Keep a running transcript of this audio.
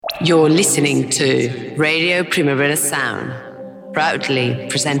You're listening to Radio Primavera Sound, proudly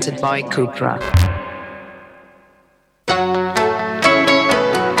presented by Cupra.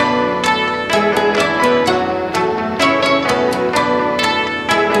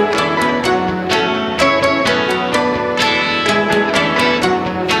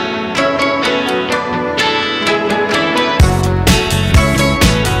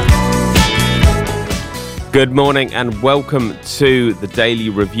 Good morning and welcome to the Daily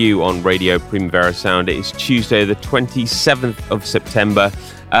Review on Radio Primavera Sound. It is Tuesday the 27th of September,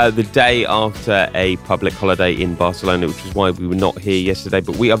 the day after a public holiday in Barcelona, which is why we were not here yesterday,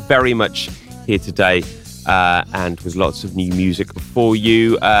 but we are very much here today and with lots of new music for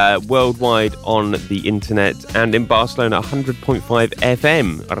you worldwide on the internet and in Barcelona 100.5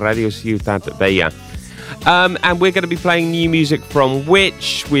 FM, Radio Ciutat Bella. And we're going to be playing new music from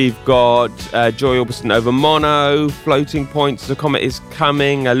Witch. We've got Joy Orbison over Mono, Floating Points, The Comet Is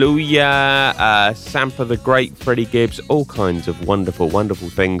Coming, Aluya, Sampa the Great, Freddie Gibbs, all kinds of wonderful, wonderful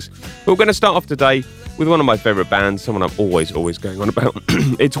things. But we're going to start off today with one of my favourite bands, someone I'm always going on about.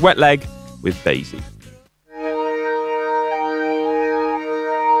 It's Wet Leg with Daisy. You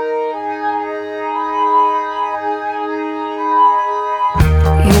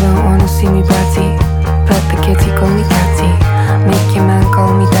don't want to see me bratty. Let the kitty call me catty. Make your man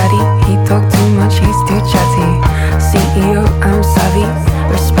call me daddy. He talk too much, he's too chatty. CEO, I'm savvy.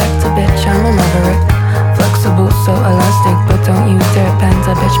 Respect a bitch, I'm a maverick. Flexible, so elastic, but don't you dare bend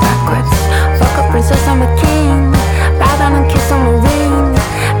a bitch backwards. Fuck a princess, I'm a king. Bow down and kiss on my ring.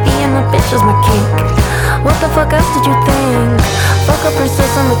 Being a bitch is my kink. What the fuck else did you think? Fuck a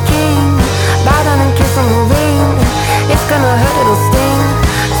princess, I'm a king. Bow down and kiss on my ring. It's gonna hurt, it'll sting.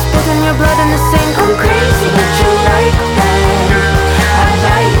 Spitting your blood in the sink. I'm crazy, but you like that. I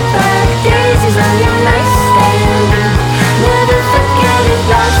like that. Daisies on your nightstand. Never forget it,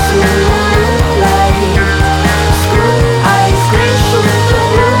 lost in the moonlight. Screw eyes, glacial with the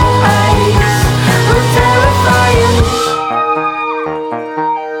blue eyes. I'm terrifying.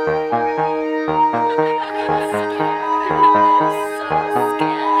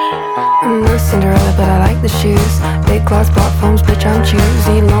 I'm no Cinderella, but I like the shoes. Big glass platforms, bitch, I'm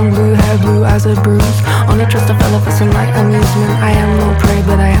choosy. Long blue hair, blue eyes are bruised. Only trust a fella for some light amusement. I am no prey,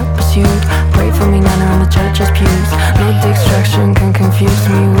 but I am pursued. Pray for me, Nana, on the church's pews. No distraction can confuse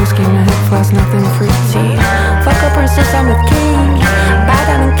me. Whiskey in a hip flask, nothing fruity. Fuck a princess, I'm a king. Bow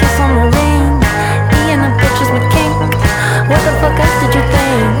down and kiss on my ring. Being a bitch is my kink. What the fuck else did you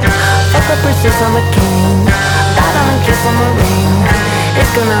think? Fuck a princess, I'm a king. Bow down and kiss on my ring.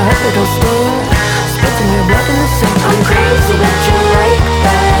 It's gonna hurt, it'll sting. Spitting your blood in the sink. I'm crazy, but you like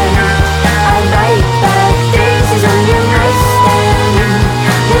that. I like that. Daisies on your nightstand.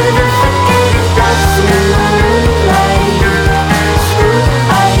 Never forget it, lost in the moonlight. Screw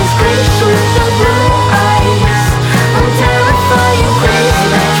eyes, glacial with the blue eyes. I'm terrifying, crazy,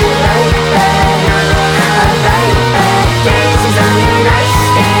 but you like that. I like that. Daisies on your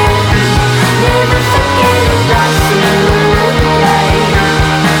nightstand. Never forget it, lost in the moonlight.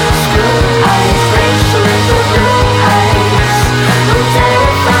 Screw eyes, glacial with the blue eyes. I'm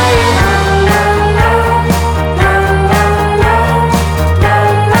terrifying.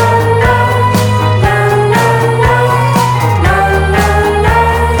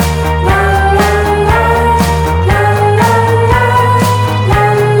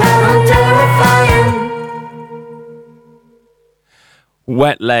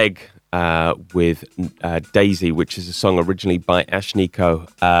 Wet Leg with Daisy, which is a song originally by Ashniko,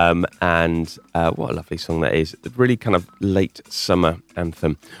 and what a lovely song that is. Really kind of late summer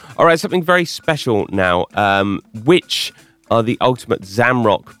anthem. All right, something very special now. Witch are the ultimate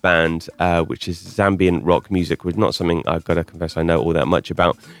Zamrock band, which is Zambian rock music, which is not something I've got to confess I know all that much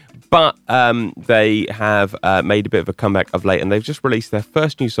about. But they have made a bit of a comeback of late, and they've just released their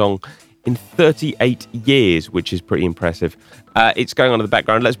first new song in 38 years, which is pretty impressive. It's going on in the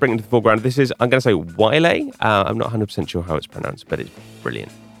background. Let's bring it into the foreground. This is, I'm going to say Wile. I'm not 100% sure how it's pronounced, but it's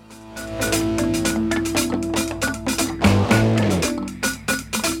brilliant.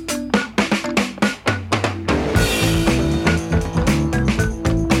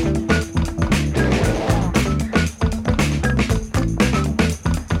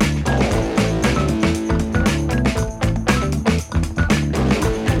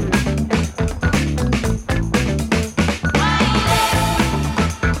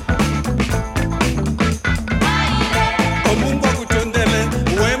 Mungu akutendele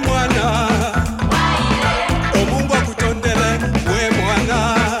we mwana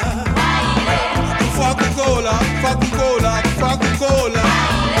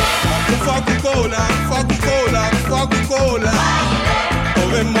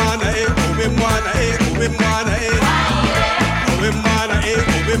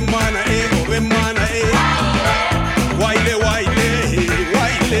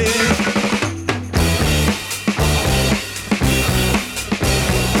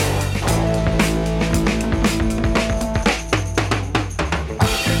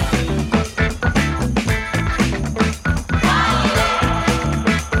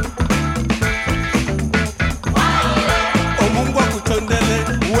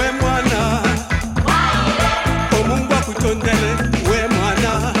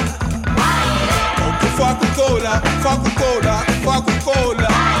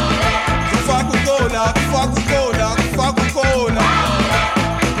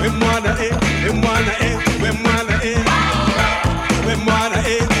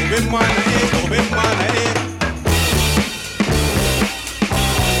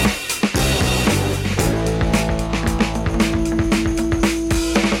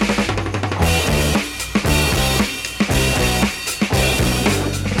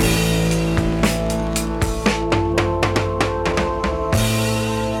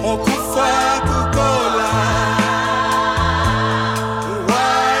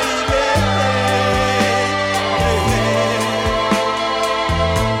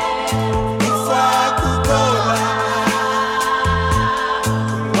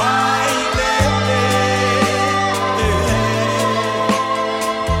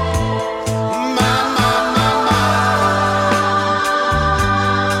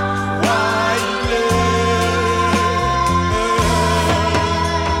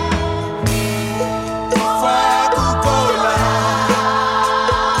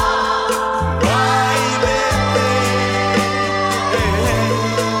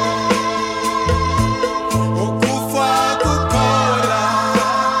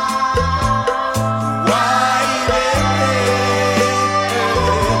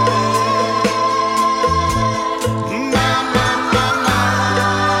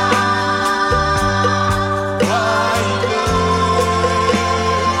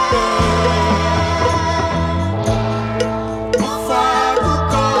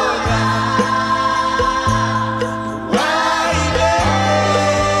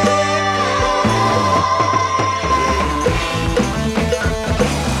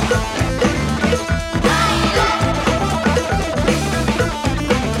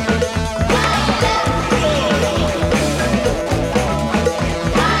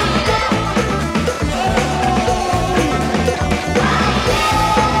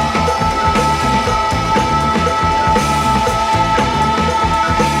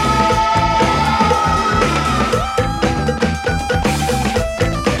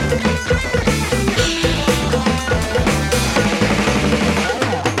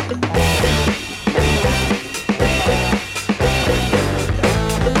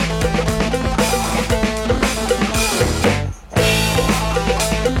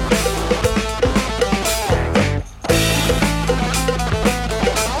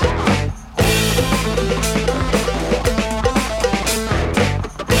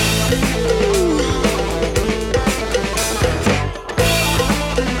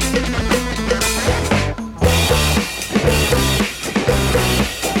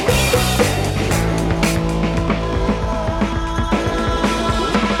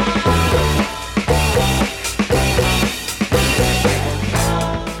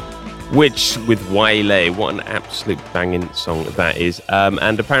Which, with Waile, what an absolute banging song that is.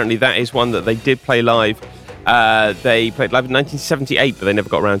 And apparently that is one that they did play live. They played live in 1978, but they never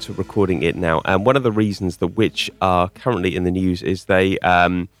got around to recording it now. And one of the reasons that which are currently in the news is they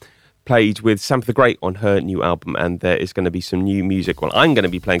played with Sampa the Great on her new album, and there is going to be some new music. Well, I'm going to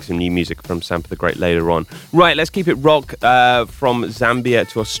be playing some new music from Sampa the Great later on. Right, let's keep it rock from Zambia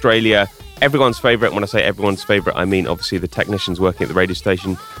to Australia. Everyone's favourite. When I say everyone's favourite, I mean obviously the technicians working at the radio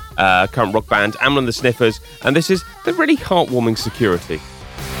station, current rock band, Amon the Sniffers, and this is the really heartwarming Security.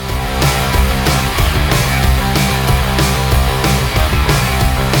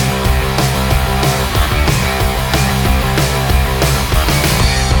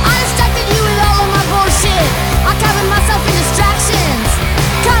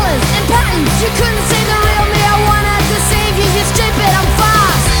 You couldn't see the real me, I wanted to save you, you're stupid, I'm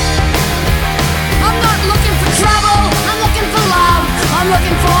fast. I'm not looking for trouble, I'm looking for love, I'm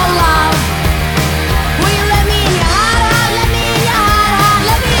looking for love. Will you let me in your heart, let me in your heart,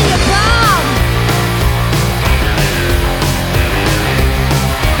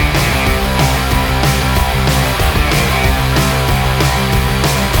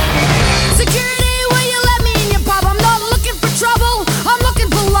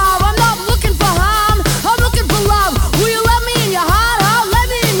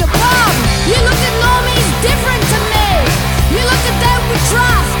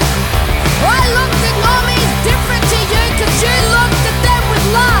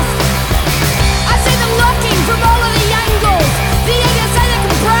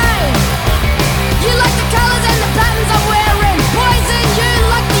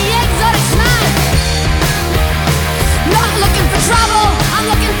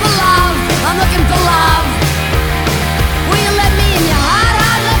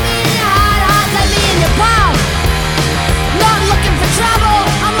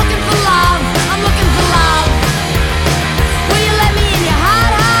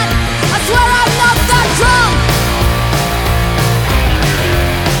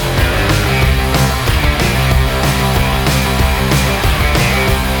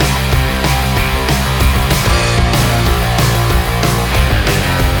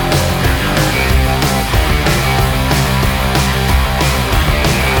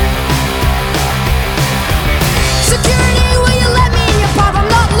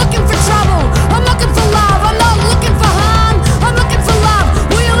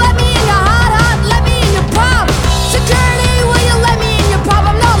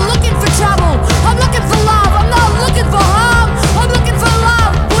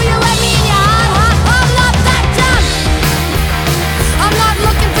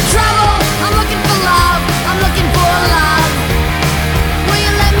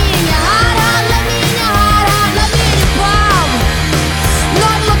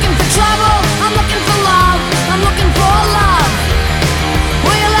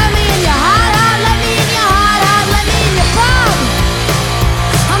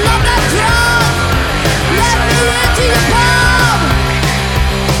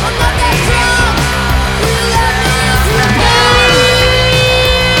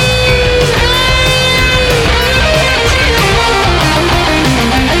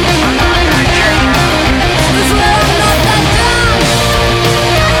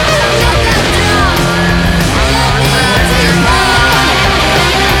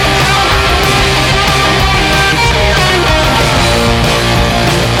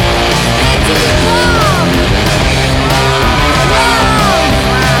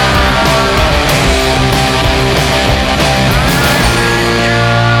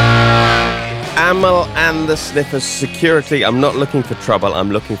 and the Sniffers. Security. I'm not looking for trouble.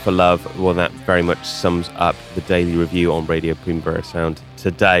 I'm looking for love. Well, that very much sums up the daily review on Radio Primavera Sound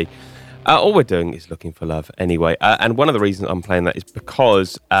today. All we're doing is looking for love anyway. And one of the reasons I'm playing that is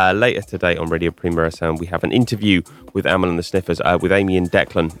because later today on Radio Primavera Sound, we have an interview with Amyl and the Sniffers, with Amy and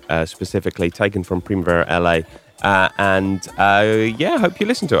Declan specifically, taken from Primavera LA. I hope you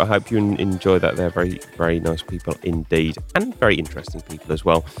listen to it. I hope you enjoy that. They're very, very nice people indeed, and very interesting people as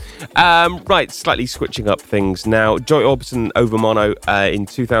well. Right, slightly switching up things now. Joy Orbison over Mono in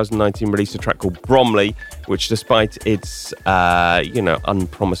 2019 released a track called Bromley, which, despite its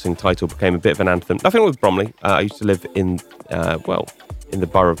unpromising title, became a bit of an anthem. Nothing with Bromley. I used to live in the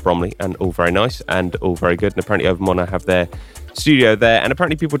borough of Bromley, and all very nice and all very good. And apparently Over Mono have their studio there, and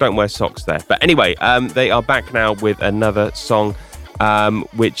apparently people don't wear socks there. But anyway, they are back now with another song,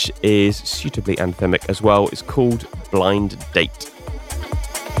 which is suitably anthemic as well. It's called Blind Date.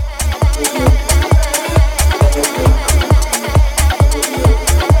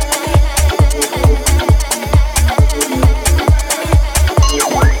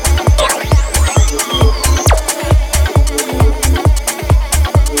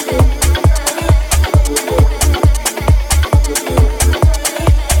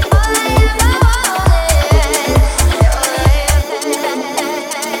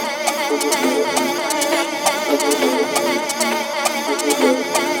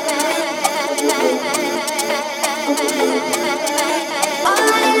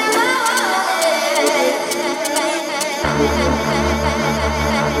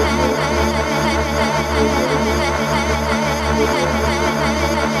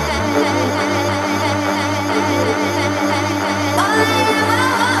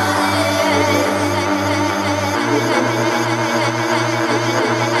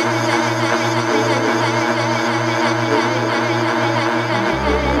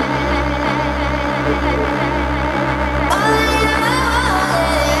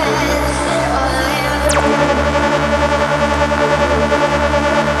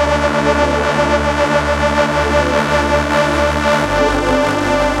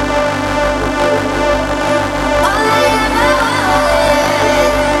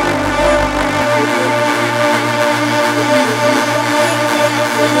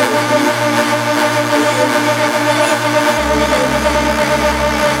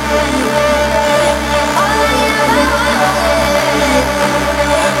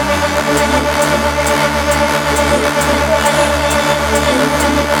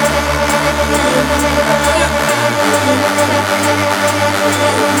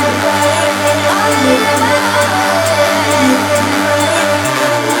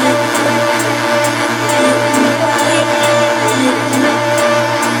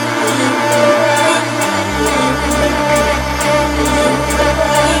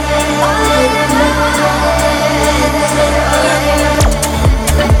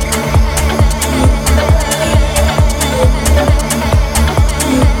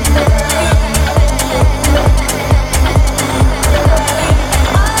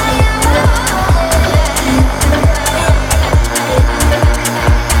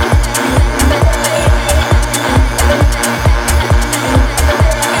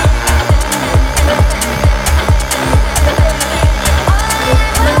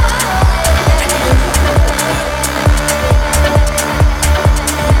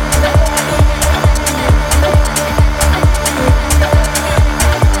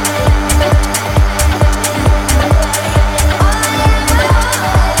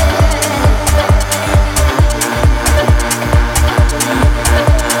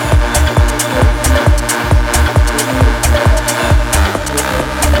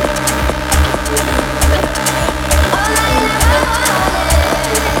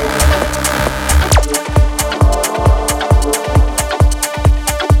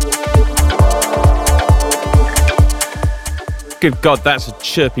 Good God, that's a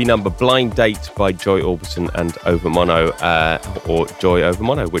chirpy number. Blind Date by Joy Orbison and Over Mono, or Joy Over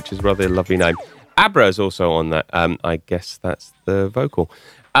Mono, which is rather a lovely name. Abra is also on that. I guess that's the vocal.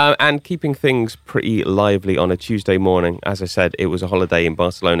 And keeping things pretty lively on a Tuesday morning. As I said, it was a holiday in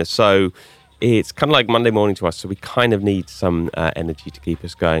Barcelona, so it's kind of like Monday morning to us, so we kind of need some energy to keep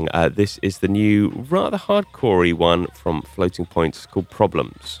us going. This is the new, rather hardcore-y one from Floating Points called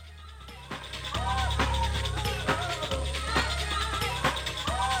Problems.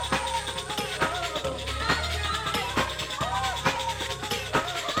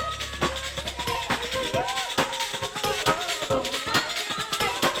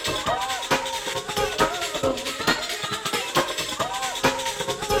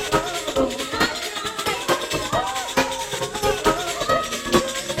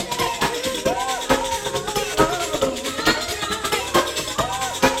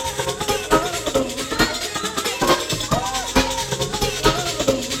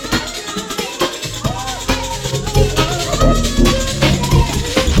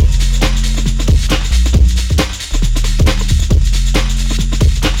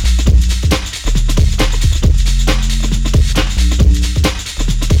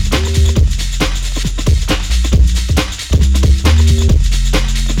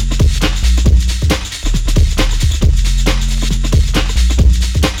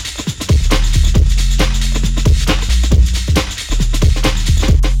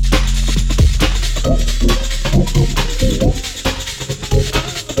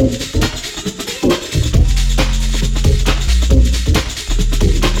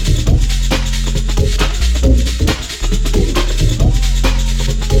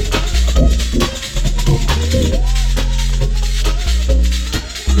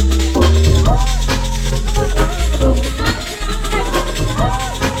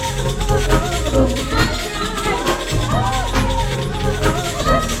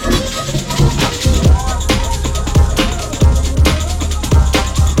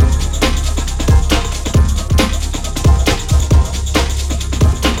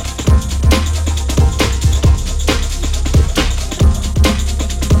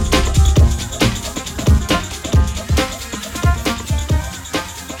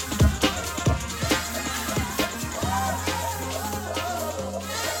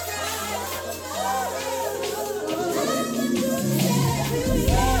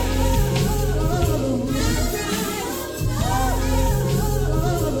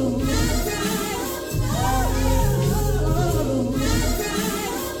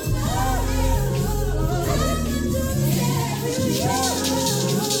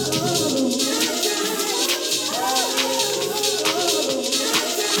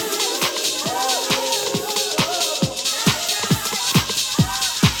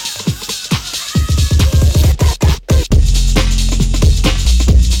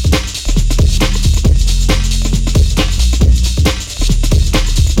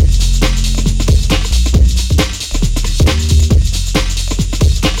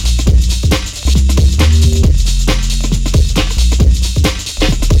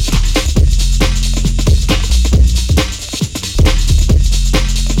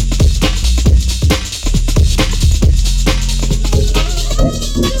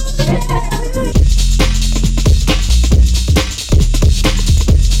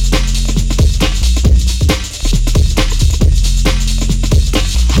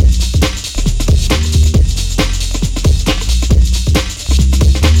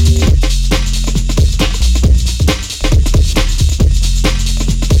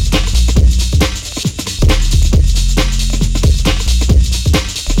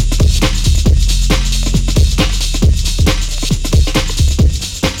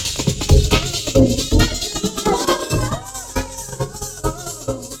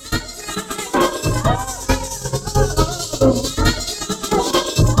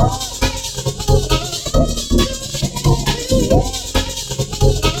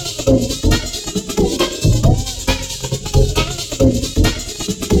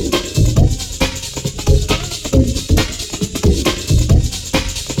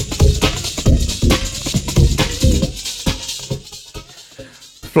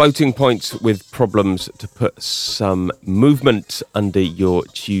 Floating points with problems to put some movement under your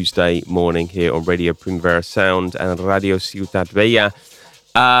Tuesday morning here on Radio Primavera Sound and Radio Ciutat Bella.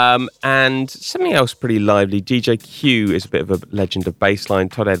 And something else pretty lively. DJ Q is a bit of a legend of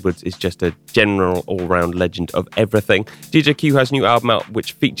bassline. Todd Edwards is just a general all-round legend of everything. DJ Q has a new album out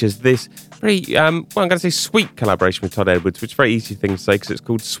which features this very, I'm going to say sweet collaboration with Todd Edwards, which is a very easy thing to say because it's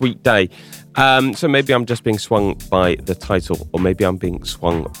called Sweet Day. So maybe I'm just being swung by the title, or maybe I'm being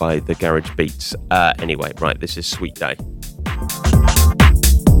swung by the garage beats. Anyway, right, this is Sweet Day.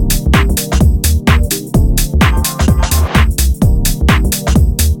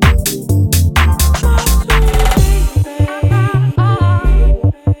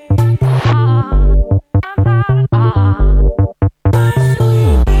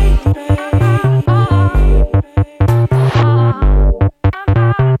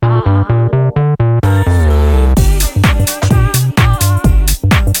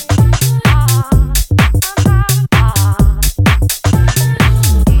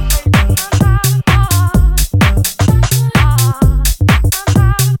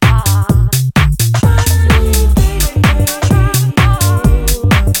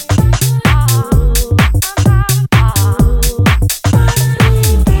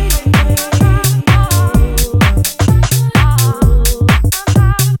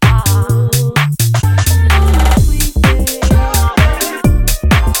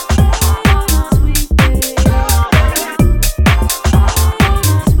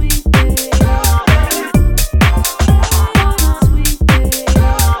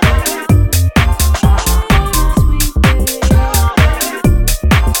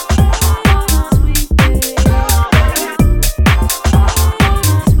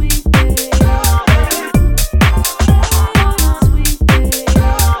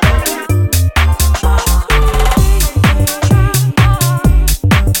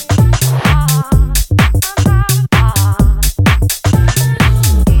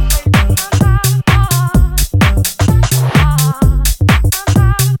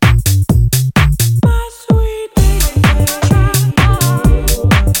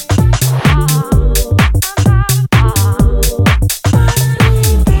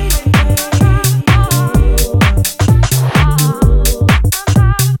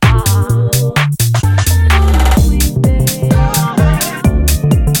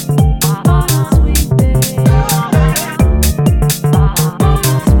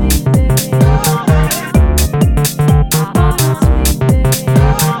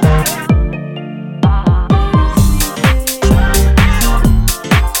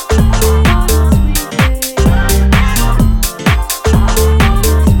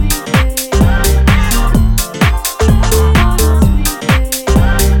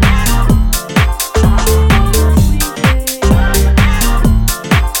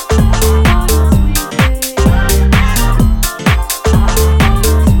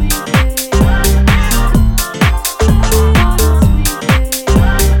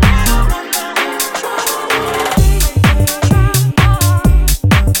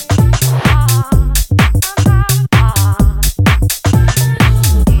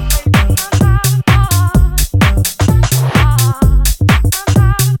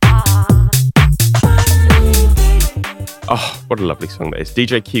 What a lovely song that is.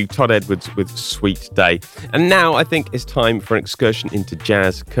 DJ Q, Todd Edwards with Sweet Day. And now I think it's time for an excursion into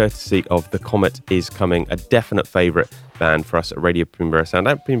jazz, courtesy of The Comet Is Coming, a definite favourite band for us at Radio Primavera Sound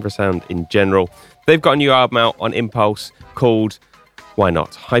and Primavera Sound in general. They've got a new album out on Impulse called, why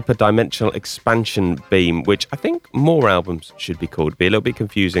not, Hyperdimensional Expansion Beam, which I think more albums should be called. It'd be a little bit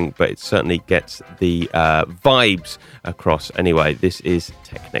confusing, but it certainly gets the vibes across. Anyway, this is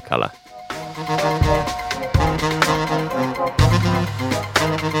Technicolor.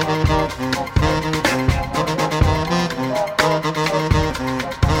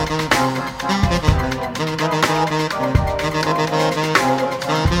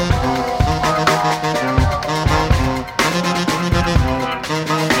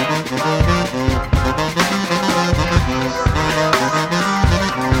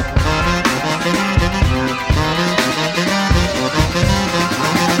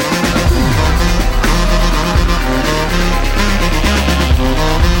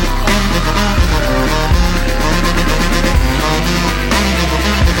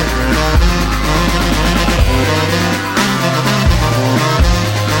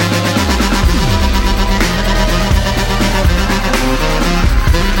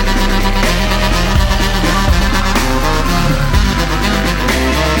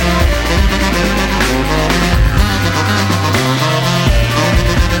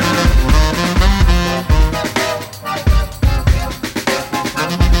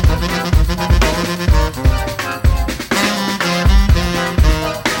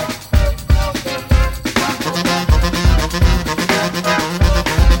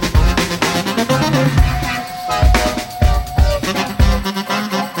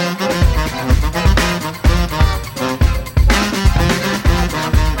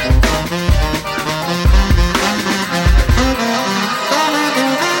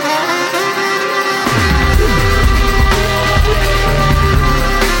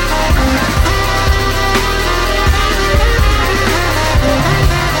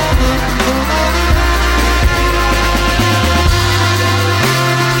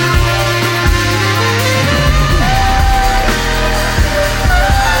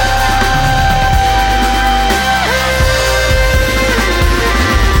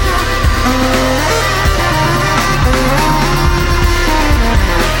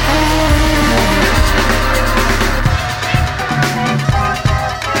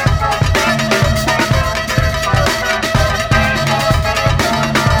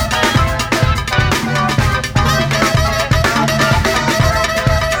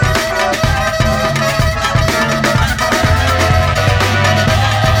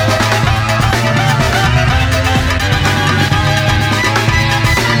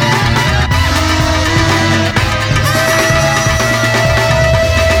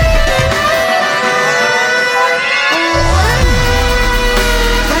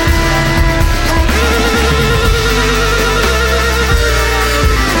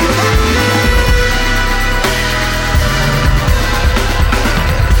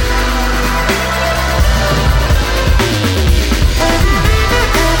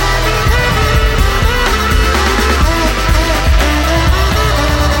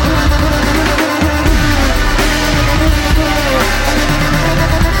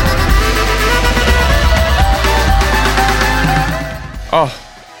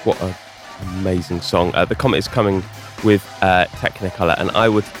 What an amazing song. The Comet is coming with Technicolor, and I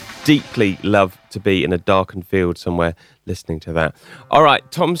would deeply love to be in a darkened field somewhere listening to that. All right,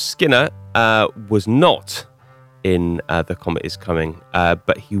 Tom Skinner was not in The Comet is Coming,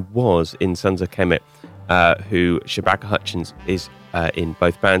 but he was in Sons of Kemet, who Shabaka Hutchins is in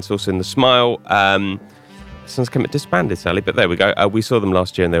both bands, also in The Smile. Sons of Kemet disbanded, sadly, but there we go. We saw them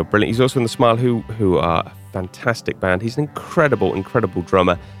last year and they were brilliant. He's also in The Smile, who are a fantastic band. He's an incredible, incredible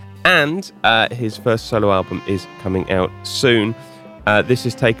drummer. And his first solo album is coming out soon. This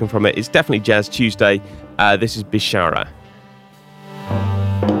is taken from it. It's definitely Jazz Tuesday. This is Bishara.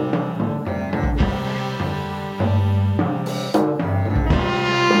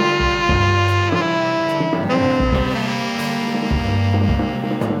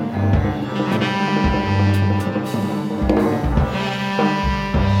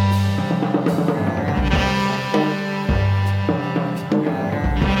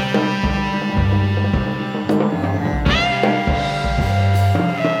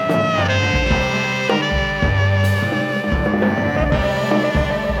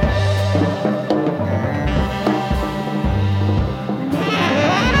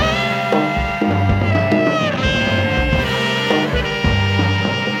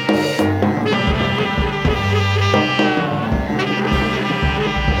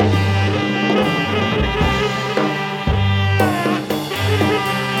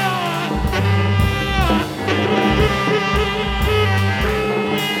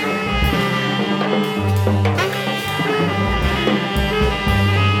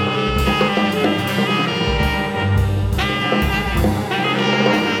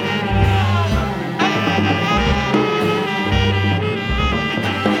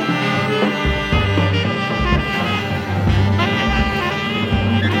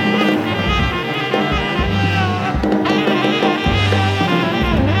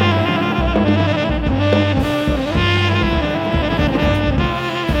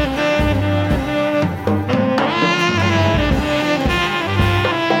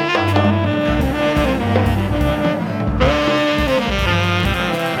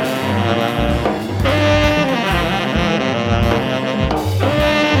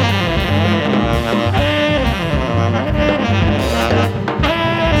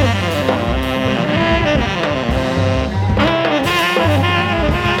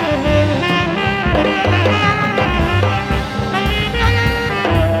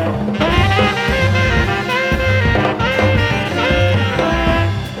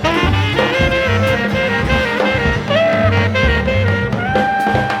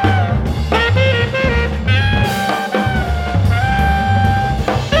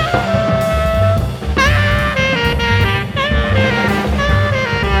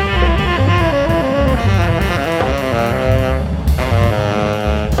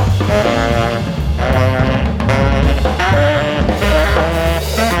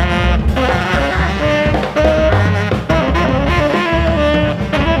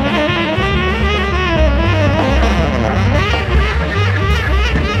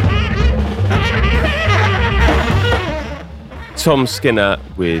 Tom Skinner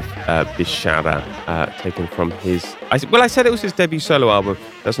with Bishara, taken from his... I said it was his debut solo album.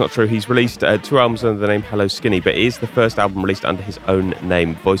 That's not true. He's released 2 albums under the name Hello Skinny, but it is the first album released under his own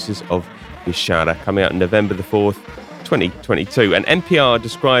name, Voices of Bishara, coming out November the 4th, 2022. And NPR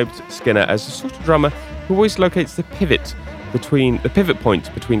described Skinner as the sort of drummer who always locates the pivot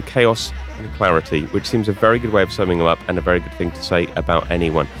point between chaos and clarity, which seems a very good way of summing him up and a very good thing to say about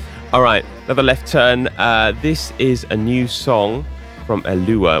anyone. All right, another left turn. This is a new song from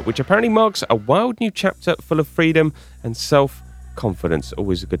Elua, which apparently marks a wild new chapter full of freedom and self-confidence.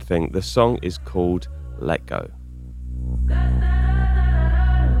 Always a good thing. The song is called Let Go.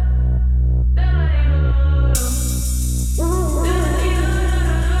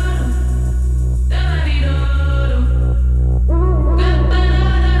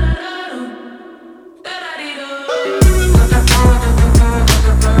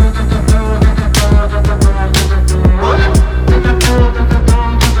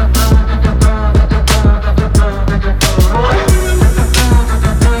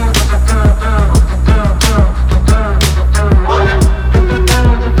 What?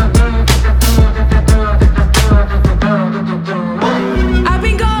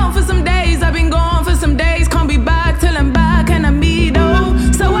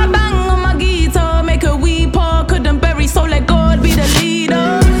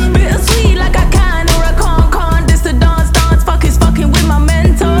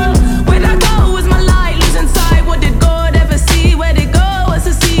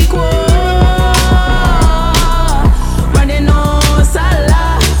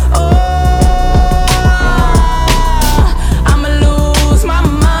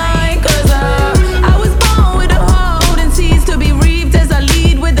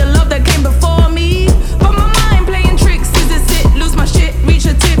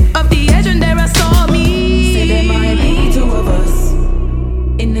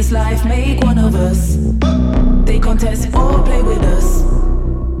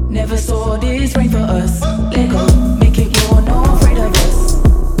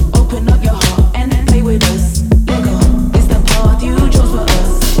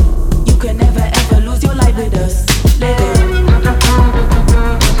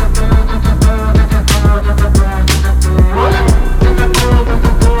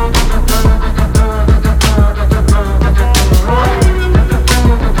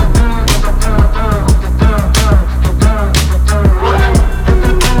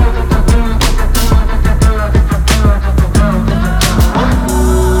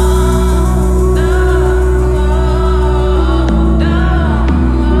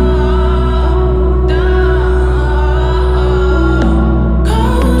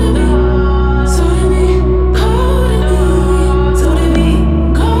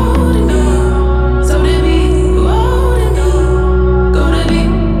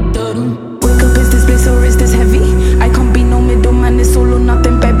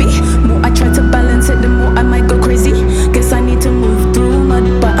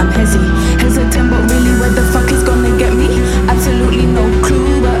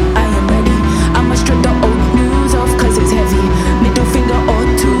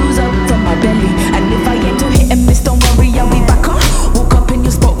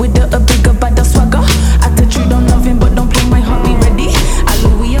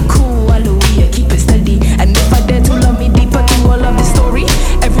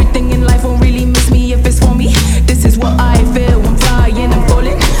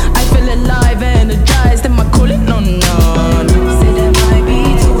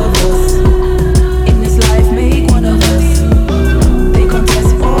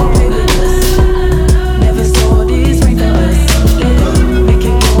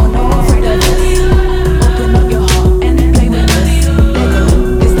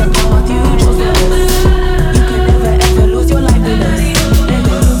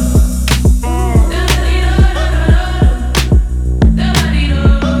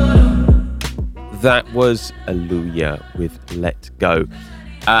 That was Aaliyah with Let Go.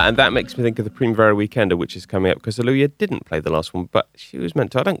 And that makes me think of the Primavera Weekender, which is coming up, because Aaliyah didn't play the last one, but she was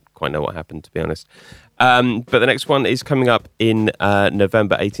meant to. I don't quite know what happened, to be honest. But the next one is coming up in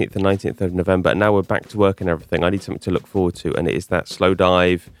November, 18th and 19th of November. And now we're back to work and everything. I need something to look forward to, and it is that Slow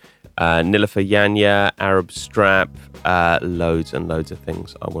Dive, Nilofer Yanya, Arab Strap, loads and loads of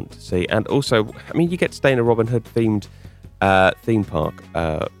things I want to see. And also, I mean, you get to stay in a Robin Hood themed theme park.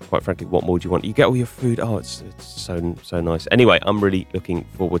 Quite frankly, what more do you want? You get all your food. Oh, it's so nice. Anyway, I'm really looking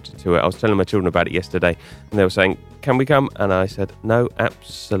forward to it. I was telling my children about it yesterday, and they were saying, "Can we come?" And I said, "No,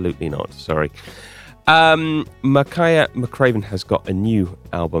 absolutely not. Sorry." Makaya McCraven has got a new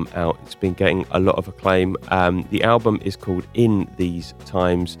album out. It's been getting a lot of acclaim. The album is called In These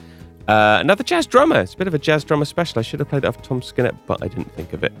Times. Another jazz drummer. It's a bit of a jazz drummer special. I should have played it off Tom Skinner, but I didn't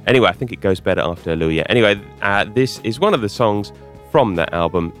think of it. Anyway, I think it goes better after Aaliyah. Anyway, this is one of the songs from that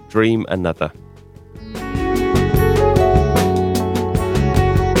album, Dream Another.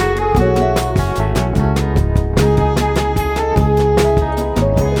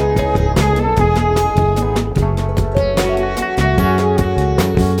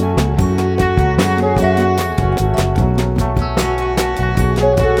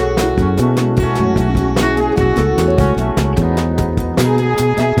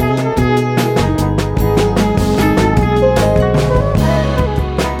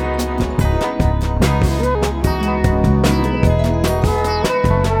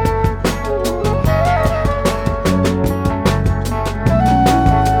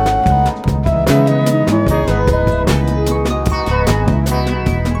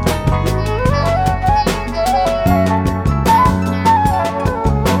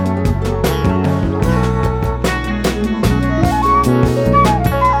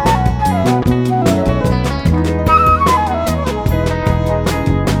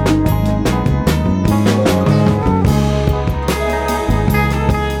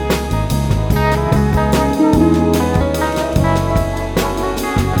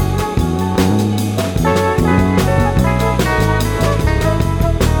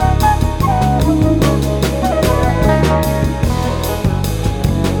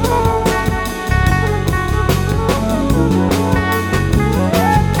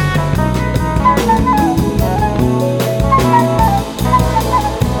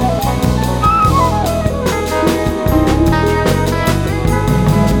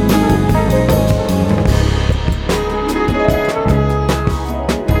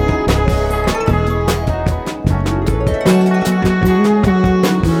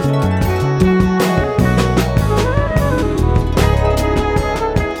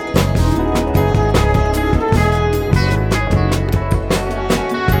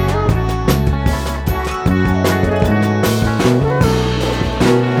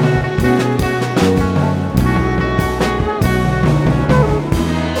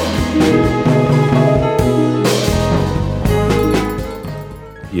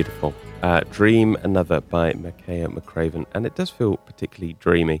 Dream Another by Makaya McCraven, and it does feel particularly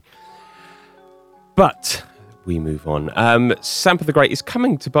dreamy. But we move on. Sampa the Great is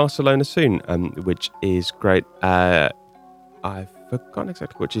coming to Barcelona soon, which is great. I've forgotten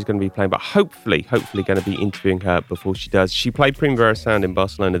exactly what she's going to be playing, but hopefully going to be interviewing her before she does. She played Primavera Sound in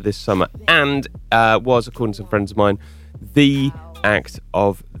Barcelona this summer and was, according to some friends of mine, the act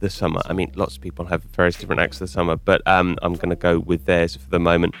of the summer. I mean, lots of people have various different acts of the summer, but I'm going to go with theirs for the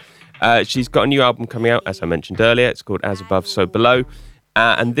moment. She's got a new album coming out, as I mentioned earlier. It's called As Above, So Below.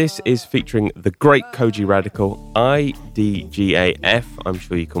 And this is featuring the great Kojey Radical, IDGAF. I'm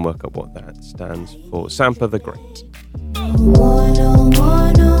sure you can work out what that stands for. Sampa the Great. I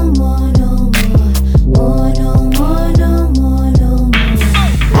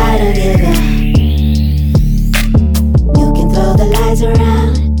don't give up. You can throw the lies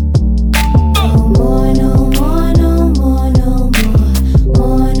around.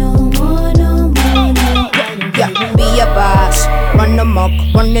 Be a boss, run amok,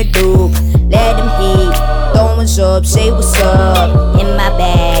 run the dope. Let him hate, throw what's up, say what's up. In my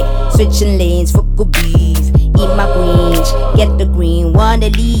bag, switching lanes for good beef. Eat my greens, get the green, wanna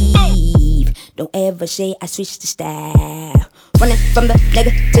leave. Don't ever say I switched the style. Running from the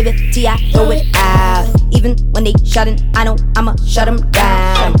negativity, I throw it out. Even when they shoutin', I know I'ma shut them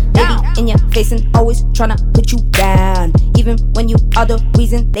down. They be in your face and always tryna put you down. Even when you are the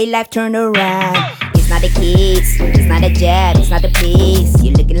reason they life turn around. It's not the kids, it's not a job, it's not the place.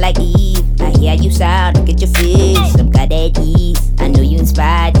 You're looking like Eve, I hear you sound, look at your face. I'm glad at ease, I know you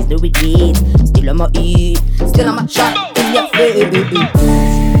inspired, there's no regrets. Still on my ear, still on my shot in your face.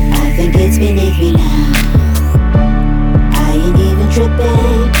 I think it's beneath me now, I ain't even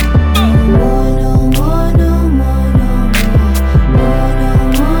tripping. Oh no.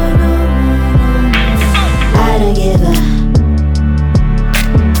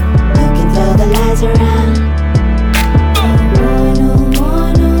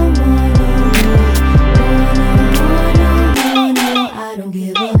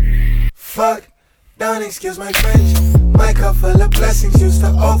 Don't excuse my French. My cup full of blessings used to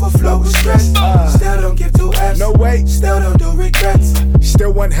overflow with stress. Still don't give 2 F's. No way. Still don't do regrets.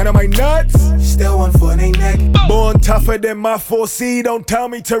 Still one hand on my nuts. Still one foot in they neck. Born tougher than my 4C. Don't tell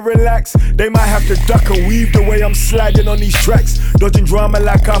me to relax. They might have to duck and weave the way I'm sliding on these tracks. Dodging drama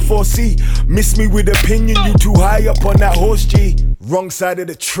like I foresee. Miss me with opinion, you too high up on that horse G. Wrong side of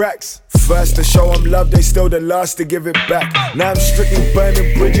the tracks. First to show them love, they still the last to give it back. Now I'm strictly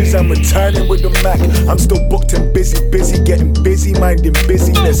burning bridges, I'm returning with the Mac. I'm still booked and busy, getting busy, minding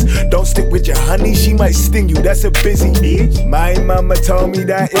busyness. Don't stick with your honey, she might sting you, that's a busy bitch. My mama told me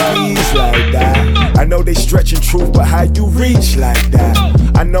that it is like that. I know they stretching truth, but how you reach like that?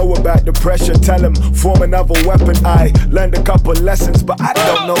 I know about the pressure, tell them form another weapon. I learned a couple lessons, but I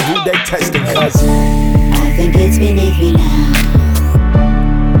don't know who they testing, cause I think it's beneath me now.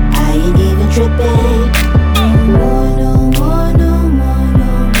 I ain't even tripping. No more, no more, no more, no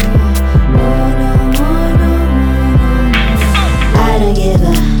more, no more, no more. I don't give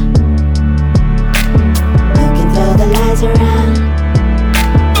up. You can throw the lies around.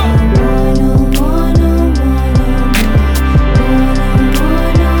 No more, no more, no more,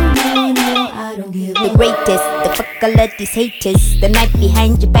 no more, no more. I don't give up. The greatest, the fuck all of these haters. The night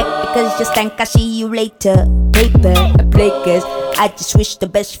behind your back because you stank. I see you later. Paper, a breakers. I just wish the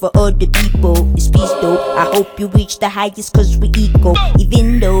best for all the people. It's peace though, I hope you reach the highest cause we equal.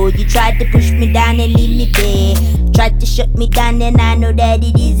 Even though you tried to push me down and leave me there, tried to shut me down and I know that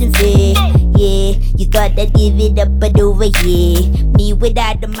it isn't fair. Yeah, you thought I'd give it up but over here, me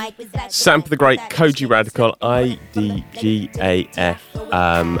without the mic was like Sampa the Great, Kojey Radical, IDGAF,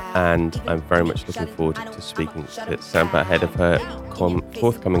 and I'm very much looking forward to speaking to Sampa ahead of her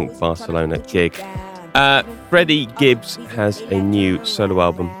forthcoming Barcelona gig. Freddie Gibbs has a new solo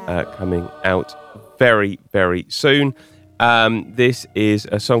album coming out very, very soon. This is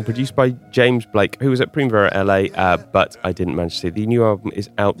a song produced by James Blake, who was at Primavera LA, but I didn't manage to see. The new album is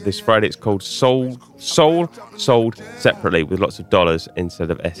out this Friday. It's called Sold separately with lots of dollars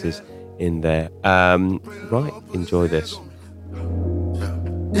instead of S's in there. Right, enjoy this.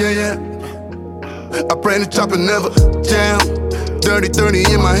 Yeah. I pray the chopper never jam. Dirty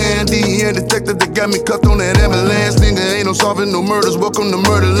 30 in my hand, DEA detective that got me cuffed on that ambulance. Nigga ain't no solving no murders, welcome to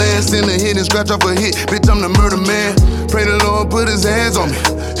Murderland. Send a hit and scratch off a hit, bitch I'm the murder man. Pray the Lord put his hands on me,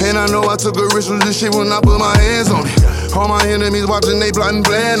 and I know I took a risk with this shit when I put my hands on it. All my enemies watching, they plotting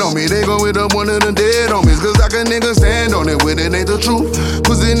plan on me. They gon' with up one of the dead homies, cause I can nigga stand on it when it ain't the truth.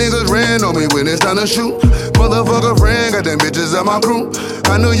 Pussy niggas ran on me when it's time to shoot. Motherfucker friend, got them bitches at my crew.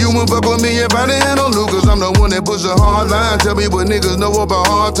 I knew you would fuck with me if I didn't have no loot, cause I'm the one that push a hard line. Tell me what niggas know about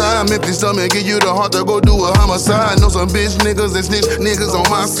hard time. Empty stomach, give you the heart to go do a homicide. Know some bitch niggas and snitch niggas on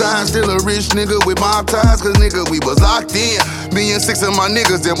my side. Still a rich nigga with my ties, cause nigga we was locked in. Me and 6 of my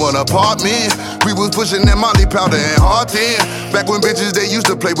niggas in one apartment. We was pushing that molly powder and hard 10. Back when bitches they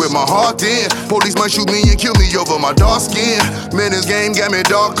used to play with my heart in. Police might shoot me and kill me over my dark skin. Man, this game got me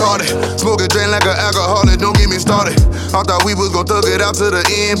dark carded. Smoking drain like an alcoholic, don't get me started. I thought we was gon' thug it out to the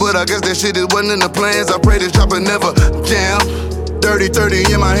end, but I guess that shit is wasn't in the plans. I pray this chopper never jam. Dirty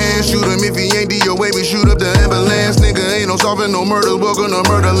 30 in my hand, shoot him if he ain't DOA, we shoot up the ambulance. Nigga ain't no solving no murders, welcome to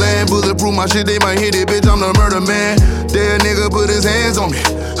Murderland. Bulletproof my shit, they might hit it, bitch, I'm the murder man. Dead nigga put his hands on me.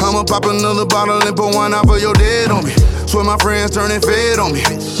 I'ma pop another bottle and pour one out for your dead on me. Swear my friends turning fed on me.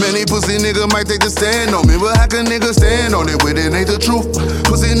 Man, these pussy nigga might take the stand on me, but how can niggas stand on it when it ain't the truth?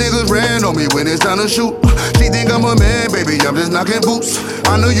 Pussy niggas ran on me when it's time to shoot. She think I'm a man, baby, I'm just knocking boots.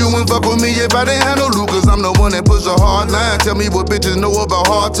 I knew you wouldn't fuck with me if I didn't have no loot, cause I'm the one that push a hard line. Tell me what bitches know about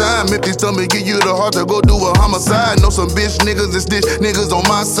hard time. Empty stomach, give you the heart to go do a homicide. Know some bitch niggas and snitch niggas on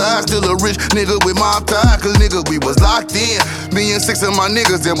my side. Still a rich nigga with my tie, cause nigga we was locked in. Me and 6 of my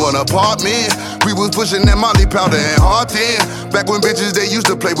niggas in one apartment. We was pushing that molly powder and hard 10. Back when bitches they used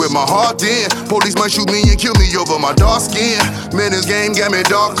to play with my heart in. Police might shoot me and kill me over my dark skin. Man, this game got me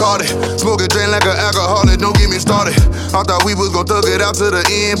dark carded. Smoking drain like an alcoholic, don't get me started. I thought we was gon' thug it out to the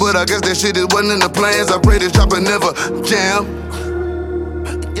end, but I guess that shit is wasn't in the plans. I pray this chopper never jam.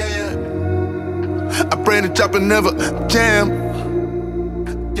 Yeah. I pray the chopper never jam.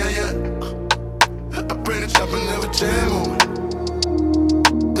 Yeah. I pray the chopper never jam on me.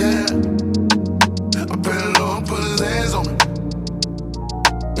 Yeah. I pray the Lord put his hands on me.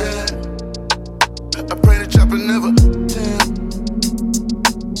 Yeah. I pray the chopper never jam.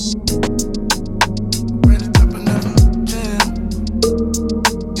 Pray the chopper never jam.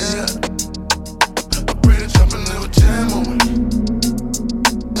 Yeah. I pray the chopper never jam on me.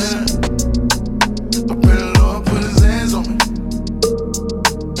 Yeah. I pray the Lord put his hands on me.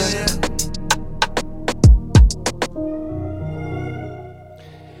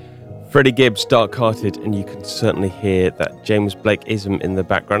 Freddie Gibbs, Dark Hearted, and you can certainly hear that James Blake-ism in the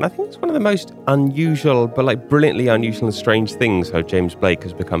background. I think it's one of the most unusual, but like brilliantly unusual and strange things how James Blake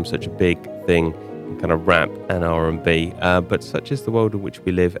has become such a big thing in kind of rap and R&B. But such is the world in which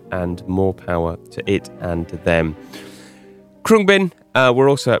we live, and more power to it and to them. Khruangbin, we're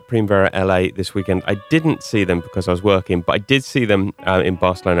also at Primavera LA this weekend. I didn't see them because I was working, but I did see them in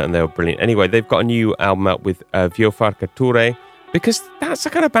Barcelona, and they were brilliant. Anyway, they've got a new album out with Viofar Couture, because that's the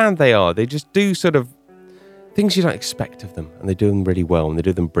kind of band they are. They just do sort of things you don't expect of them, and they do them really well, and they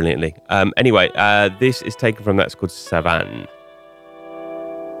do them brilliantly. Anyway, this is taken from that. It's called Savan.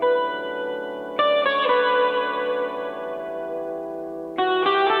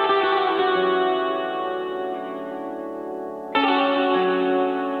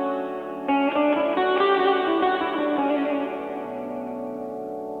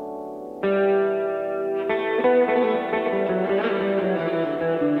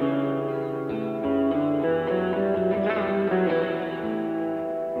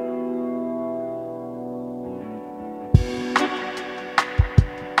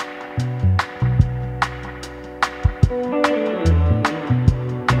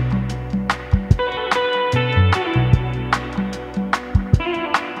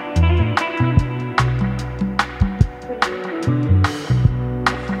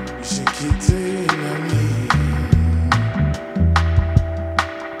 You should keep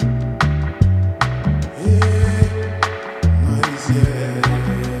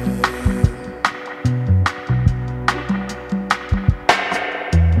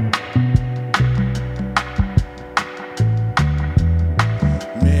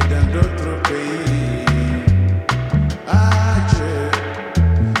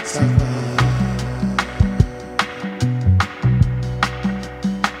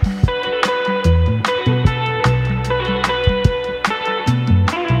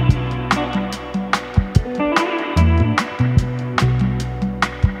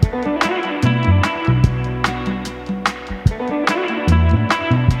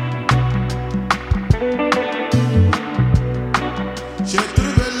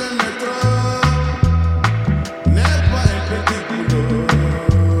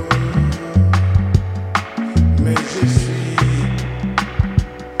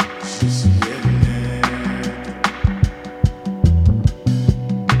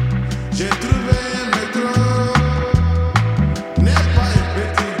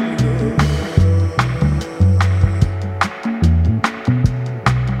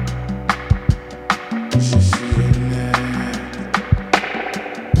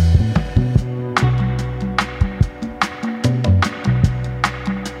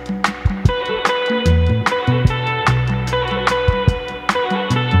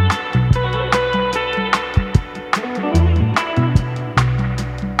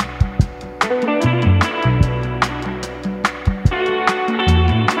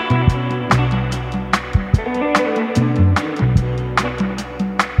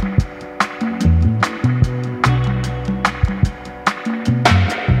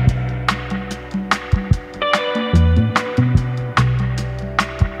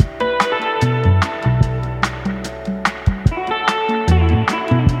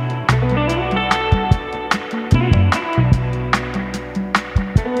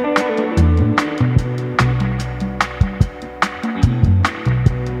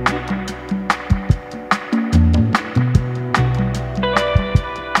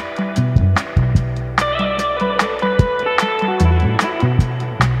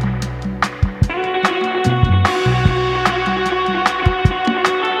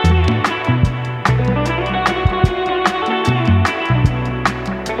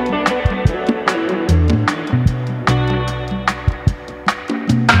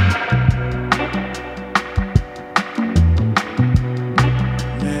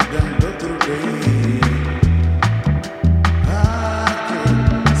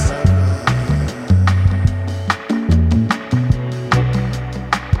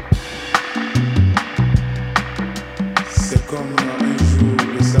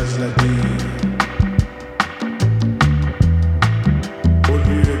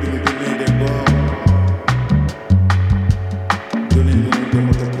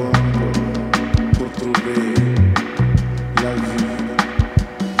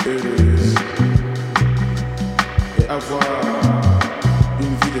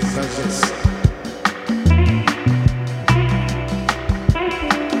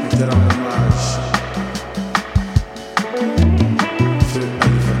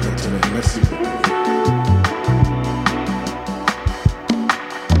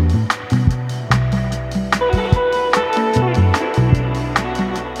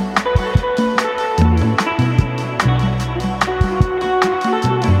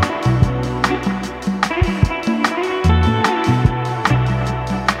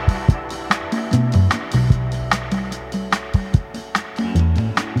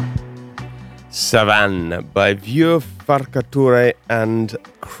Savan by Vieux Farcature and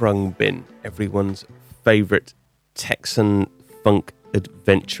Krungbin, everyone's favourite Texan funk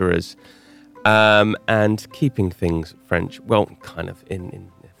adventurers. And keeping things French, well, kind of in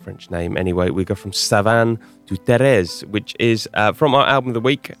a French name anyway, we go from Savan to Thérèse, which is from our album of the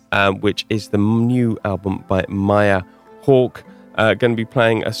week, which is the new album by Maya Hawke. Going to be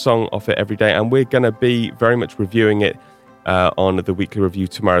playing a song off it every day, and we're going to be very much reviewing it on the weekly review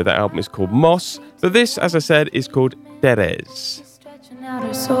tomorrow. That album is called Moss, but this, as I said, is called Thérèse. Stretching out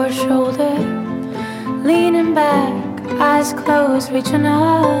her sore shoulder, leaning back, eyes closed, reaching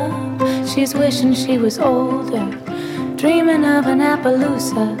up. She's wishing she was older, dreaming of an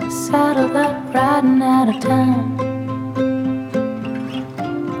Appaloosa, saddled up, riding out of town.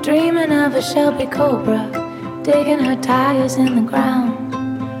 Dreaming of a Shelby Cobra, digging her tires in the ground.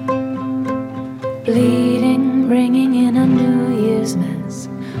 Bleeding, bringing in a New Year's mess,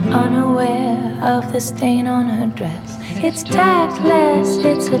 unaware of the stain on her dress. It's tactless,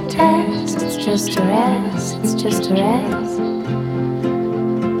 it's a test, it's just a rest, it's just a rest.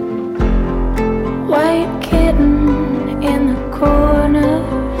 White kitten in the corner,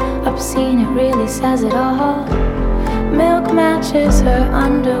 obscene, it really says it all. Milk matches her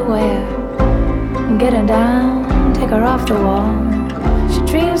underwear, get her down, take her off the wall. She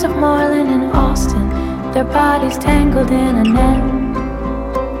dreams of Marlon and Austin, their bodies tangled in a net.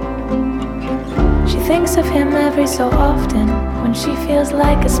 She thinks of him every so often when she feels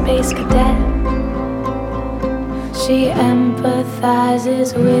like a space cadet. She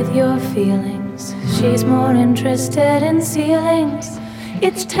empathizes with your feelings, she's more interested in ceilings.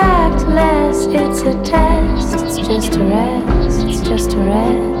 It's tactless, it's a test, it's just a rest, it's just a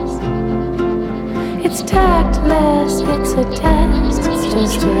rest. It's tactless, it's a test, it's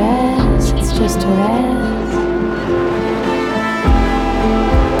just a rest, it's just a rest.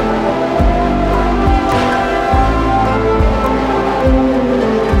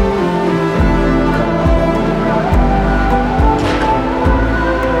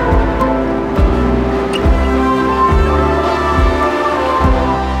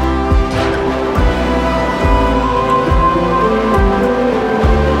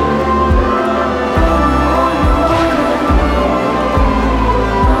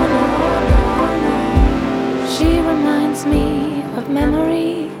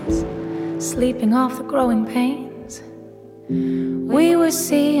 Sleeping off the growing pains. We were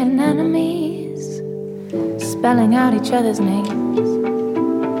seeing enemies, spelling out each other's names,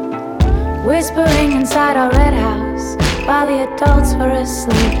 whispering inside our red house while the adults were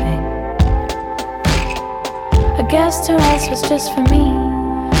asleeping. A guest to us was just for me,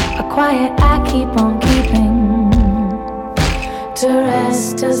 a quiet I keep on keeping. To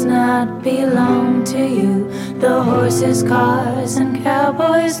rest does not belong to you, the horses, cars, and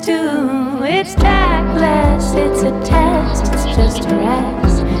cowboys too. It's tactless, it's a test, it's just a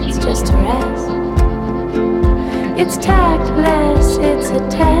rest, it's just a rest. It's tactless, it's a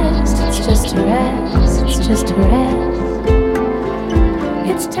test, it's just a rest, it's just a rest.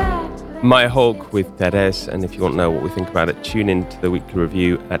 It's tactless. Maya Hawke with Thérèse, and if you want to know what we think about it, tune in to the weekly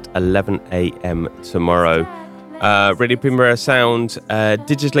review at 11 a.m. tomorrow. Radio Primavera Sound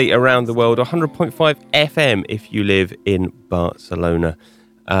digitally around the world, 100.5 FM if you live in Barcelona.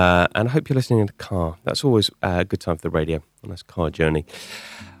 And I hope you're listening in the car. That's always a good time for the radio, a nice car journey.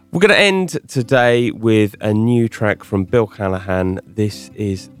 We're going to end today with a new track from Bill Callahan. This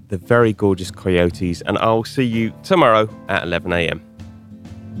is the very gorgeous Coyotes, and I'll see you tomorrow at 11 a.m.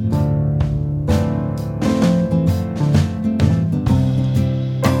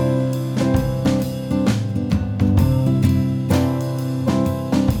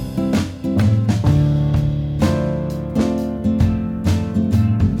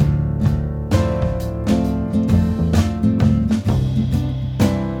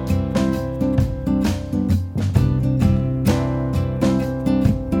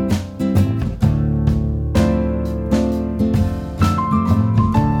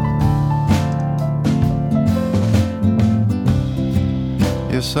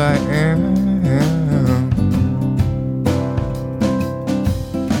 Yes, I am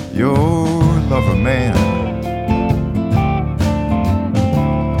your lover man.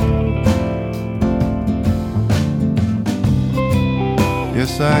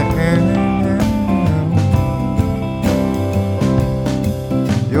 Yes, I am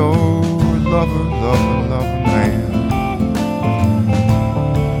your lover, lover, lover man.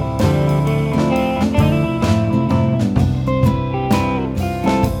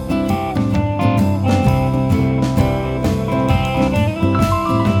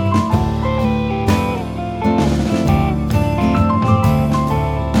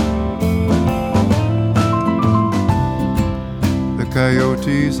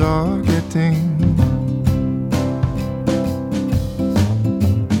 getting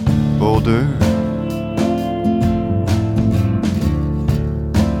older.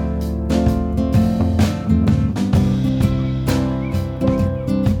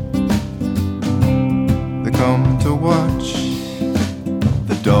 They come to watch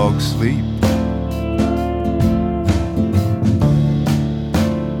the dog sleep.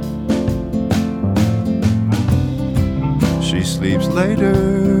 She sleeps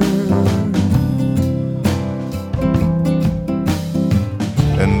later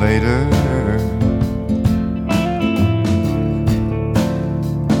and later.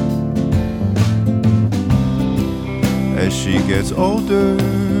 As she gets older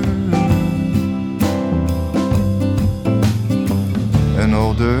and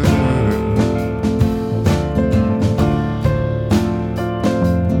older,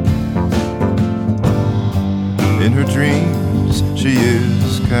 in her dreams she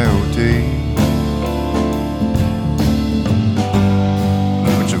is Coyote,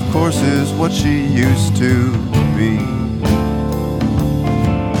 which of course is what she used to be.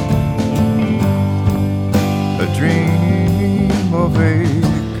 A dream of a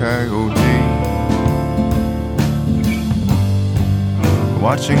coyote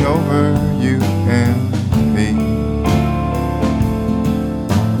watching over you and me.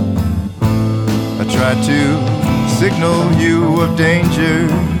 I tried to signal you of danger,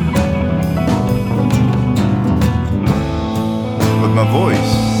 but my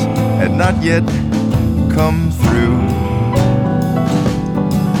voice had not yet come through.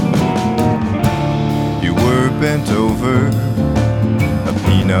 You were bent over, a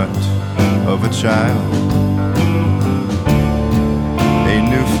peanut of a child, a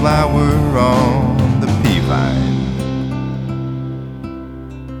new flower on the pea vine.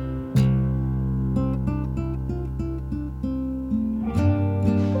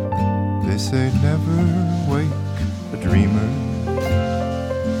 They say never wake a dreamer.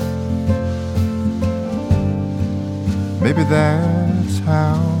 Maybe that's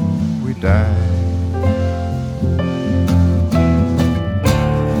how we die.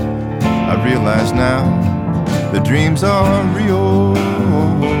 I realize now the dreams are real.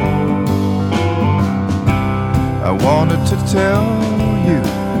 I wanted to tell you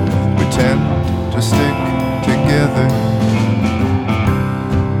we tend to stick together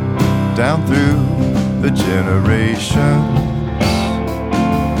down through the generations,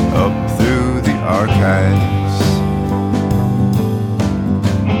 up through the archives.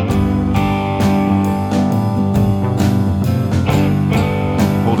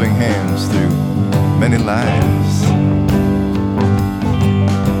 Holding hands through many lives,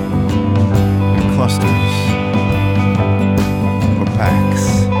 in clusters or packs.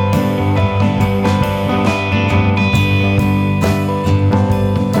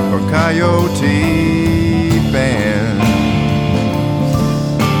 Coyote bands.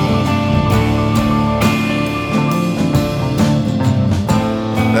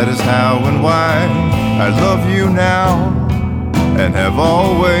 That is how and why I love you now, and have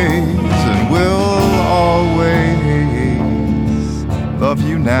always and will always love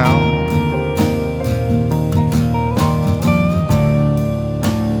you now.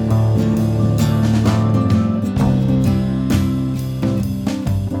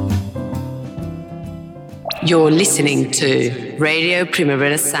 You're listening to Radio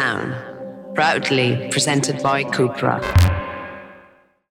Primavera Sound, proudly presented by Cupra.